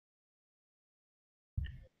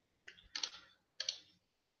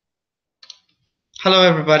Hello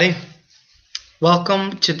everybody,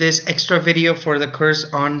 welcome to this extra video for the course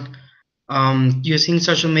on using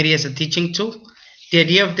social media as a teaching tool. The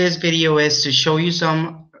idea of this video is to show you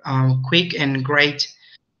some quick and great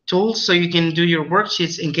tools so you can do your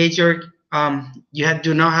worksheets in case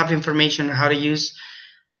do not have information on how to use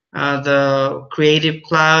the Creative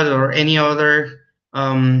Cloud or any other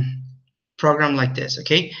program like this.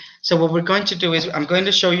 Okay, so what we're going to do is I'm going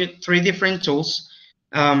to show you three different tools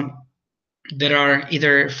um, that are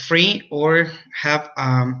either free or have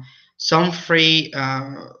some free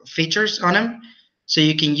features on them, so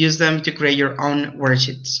you can use them to create your own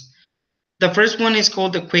worksheets. The first one is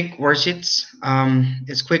called the Quick Worksheets.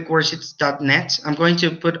 It's quickworksheets.net. I'm going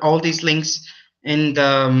to put all these links in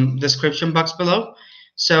the description box below.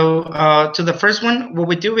 So to the first one, what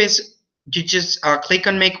we do is you just click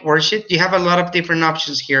on Make Worksheet. You have a lot of different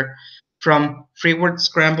options here, from free word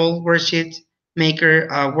scramble worksheet maker,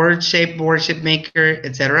 word shape worksheet maker,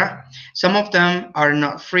 etc. Some of them are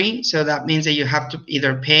not free, so that means that you have to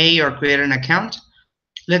either pay or create an account.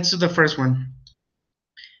 Let's do the first one.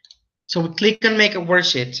 So we click on make a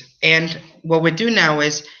worksheet, and what we do now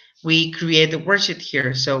is we create the worksheet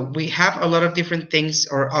here. So we have a lot of different things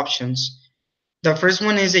or options. The first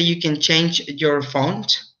one is that you can change your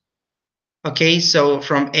font. Okay, so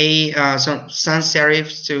from sans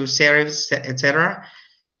serif to serif, etc.,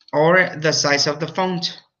 or the size of the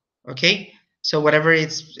font. Okay, so whatever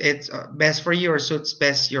it's best for you or suits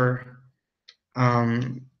best your I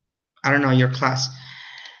don't know, your class.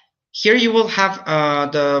 Here you will have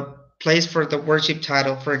the place for the worksheet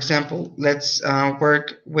title. For example, let's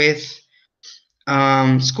work with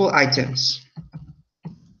school items.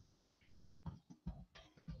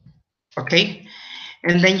 Okay,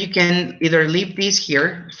 and then you can either leave these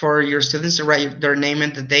here for your students to write their name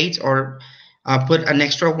and the date, or put an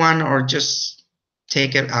extra one, or just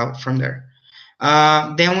take it out from there.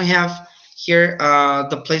 Then we have here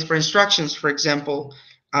the place for instructions. For example,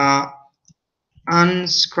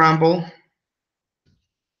 unscramble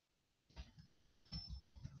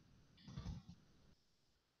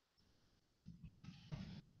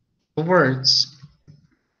words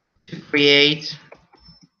to create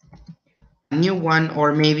a new one,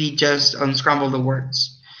 or maybe just unscramble the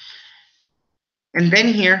words. And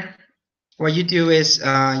then here, what you do is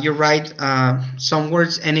you write some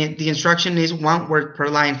words, and the instruction is one word per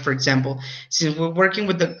line. For example, since we're working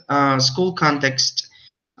with the school context,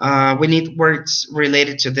 we need words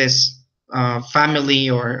related to this family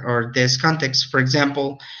or this context. For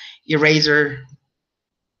example, eraser,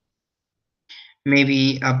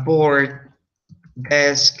 maybe a board,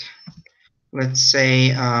 desk, let's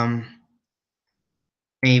say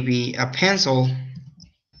maybe a pencil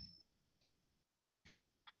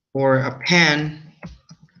or a pen,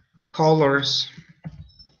 colors,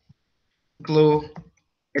 glue,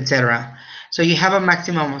 etc. So you have a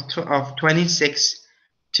maximum of 26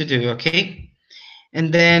 to do, okay?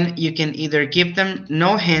 And then you can either give them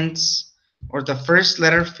no hints, or the first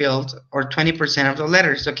letter filled, or 20% of the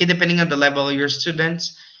letters, okay, depending on the level of your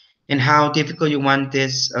students and how difficult you want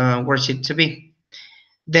this worksheet to be.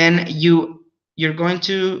 Then you're going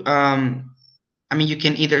to you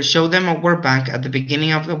can either show them a word bank at the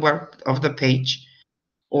beginning of the page,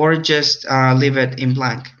 or just leave it in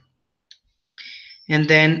blank. And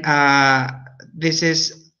then this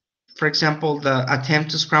is, for example, the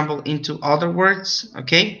attempt to scramble into other words,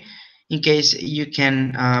 okay, in case you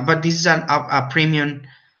can, but this is a premium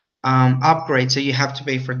upgrade, so you have to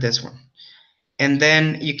pay for this one. And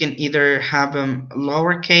then you can either have them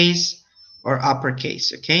lowercase or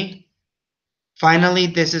uppercase, okay. Finally,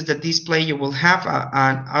 this is the display. You will have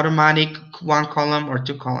an automatic one column or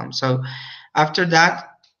two columns. So after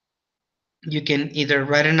that, you can either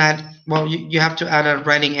write an add, well, you have to add a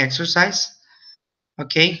writing exercise,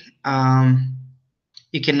 okay.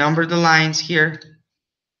 You can number the lines here,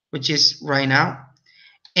 which is right now,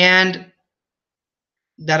 and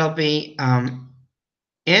that'll be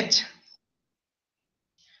it.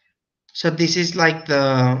 So this is like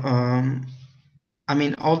the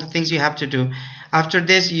all the things you have to do. After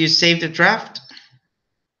this, you save the draft.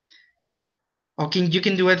 Okay, you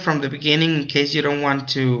can do it from the beginning in case you don't want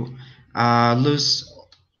to lose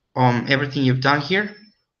everything you've done here.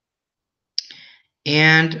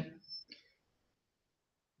 And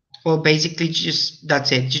well, basically just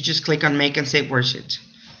that's it. You just click on make and save worksheet.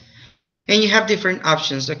 And you have different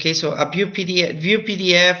options, okay? So a view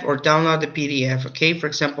PDF or download the PDF, okay? For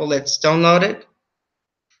example, let's download it.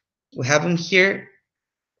 We have them here,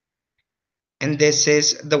 and this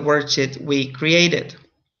is the worksheet we created.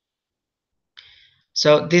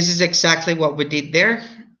 So this is exactly what we did there.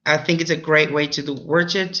 I think it's a great way to do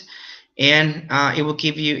worksheet. and it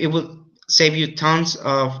will save you tons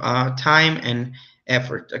of time and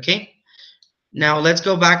effort. Okay, now let's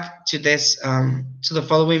go back to this to the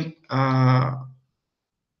following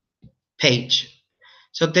page.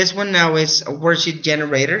 So this one now is worksheet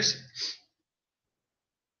generators.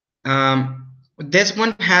 This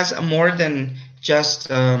one has more than just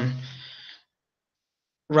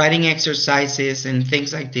writing exercises and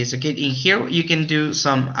things like this. Okay, in here you can do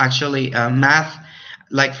some actually math,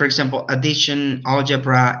 like for example addition,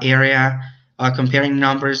 algebra, area, comparing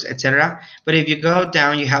numbers, etc. But if you go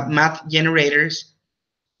down, you have math generators,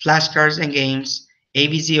 flashcards and games,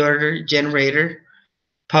 ABC order generator,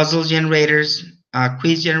 puzzle generators,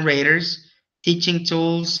 quiz generators, teaching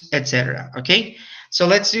tools, etc. Okay, so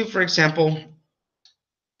let's do, for example,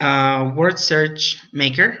 word search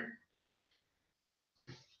maker.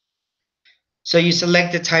 So you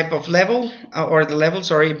select the type of level or the level,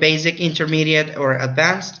 sorry, basic, intermediate, or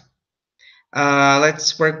advanced.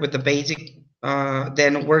 Let's work with the basic.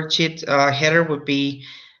 Then worksheet header would be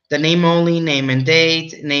the name only, name and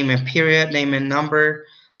date, name and period, name and number.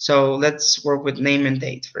 So let's work with name and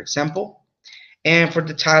date, for example. And for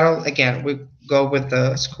the title, again, we go with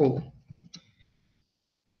the school.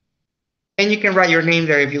 And you can write your name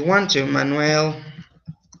there if you want to, Manuel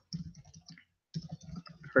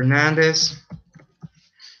Hernandez.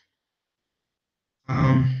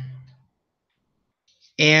 Um,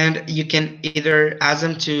 and you can either ask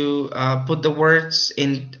them to put the words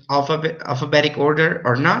in alphabetic order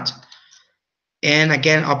or not. And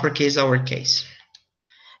again, uppercase, lowercase.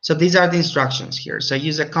 So these are the instructions here. So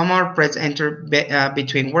use a comma or press enter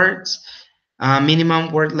between words.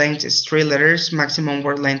 Minimum word length is 3 letters. Maximum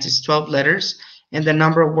word length is 12 letters. And the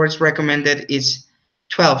number of words recommended is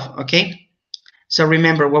 12. Okay. So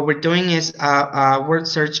remember, what we're doing is a word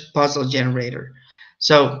search puzzle generator.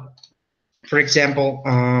 So, for example,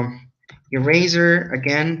 eraser,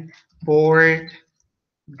 again, board,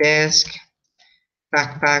 desk,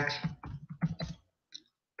 backpack,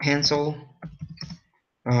 pencil,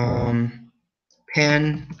 um,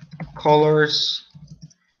 pen, colors,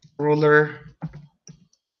 ruler,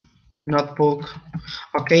 notebook.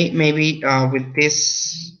 Okay, maybe with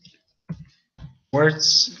these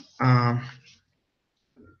words,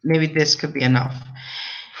 maybe this could be enough.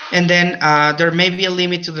 And then there may be a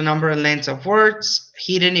limit to the number and length of words.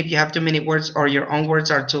 Hidden, if you have too many words or your own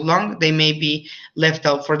words are too long, they may be left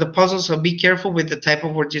out for the puzzle. So be careful with the type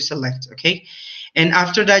of word you select, okay? And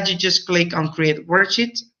after that, you just click on Create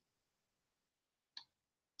Worksheet.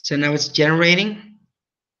 So now it's generating.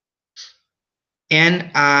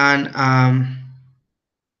 And an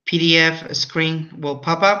PDF screen will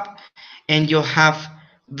pop up, and you'll have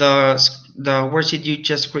the worksheet you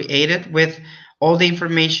just created with all the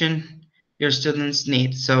information your students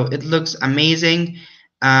need. So it looks amazing,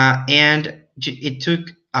 and it took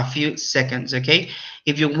a few seconds. Okay,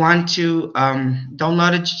 if you want to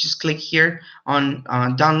download it, you just click here on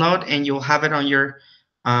download, and you'll have it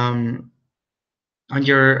um, on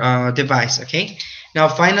your device. Okay, now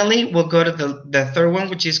finally we'll go to the third one,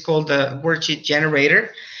 which is called the worksheet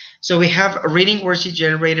generator. So we have a reading worksheet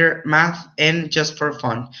generator, math, and just for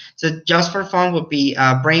fun. So just for fun would be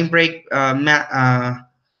brain break, for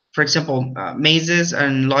example, mazes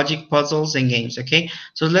and logic puzzles and games. Okay,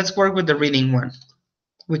 so let's work with the reading one.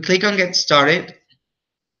 We click on get started,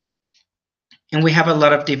 and we have a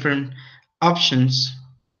lot of different options.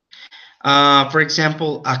 For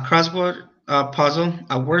example, a crossword puzzle,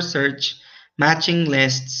 a word search, matching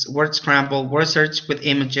lists, word scramble, word search with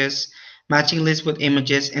images, matching list with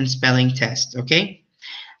images, and spelling test. Okay,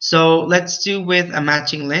 so let's do with a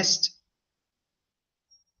matching list.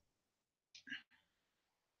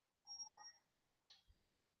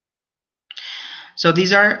 So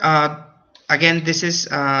these are, again, this is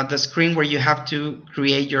the screen where you have to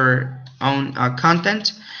create your own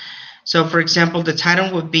content. So for example, the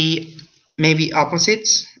title would be maybe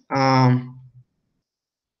opposites, or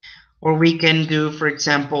we can do, for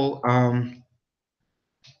example,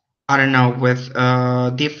 I don't know, with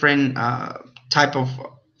different type of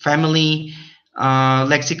family,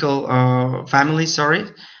 lexical family, sorry,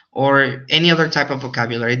 or any other type of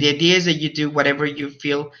vocabulary. The idea is that you do whatever you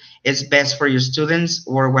feel is best for your students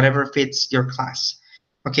or whatever fits your class.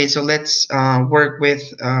 Okay, so let's work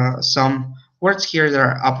with some words here that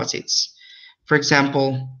are opposites. For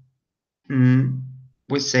example, mm,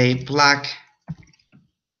 we say black.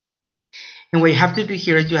 And what you have to do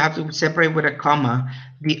here is you have to separate with a comma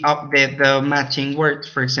the matching words.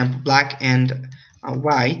 For example, black and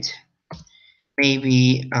white,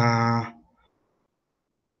 maybe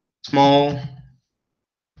small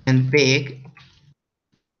and big,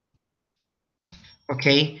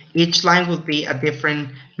 Okay, each line would be a different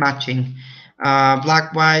matching.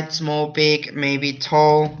 Black, white, small, big, maybe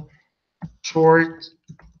tall, short,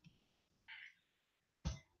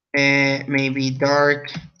 maybe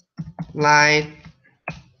dark, light.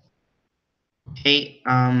 Okay,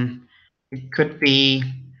 it could be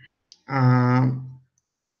um,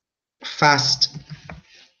 fast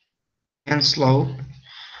and slow.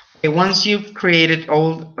 Okay, once you've created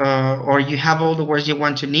all, or you have all the words you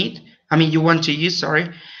want to need, you want to use, sorry,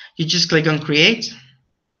 you just click on create,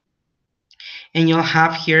 and you'll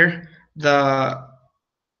have here the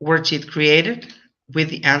worksheet created with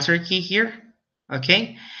the answer key here.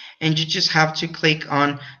 Okay, and you just have to click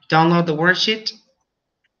on download the worksheet.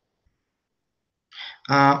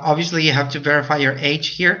 Obviously, you have to verify your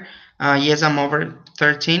age here. Yes, I'm over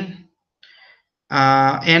 13.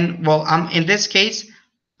 And well, in this case,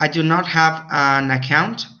 I do not have an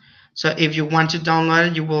account. So if you want to download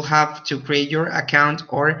it, you will have to create your account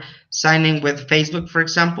or sign in with Facebook, for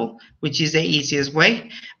example, which is the easiest way.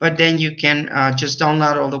 But then you can just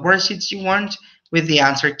download all the worksheets you want with the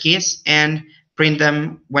answer keys and print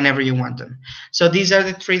them whenever you want them. So these are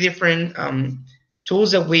the three different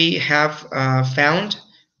tools that we have found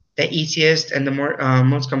the easiest and the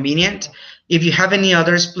most convenient. If you have any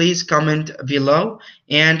others, please comment below.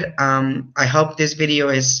 And I hope this video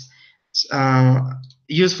is uh,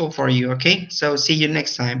 useful for you. Okay, so see you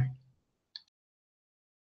next time.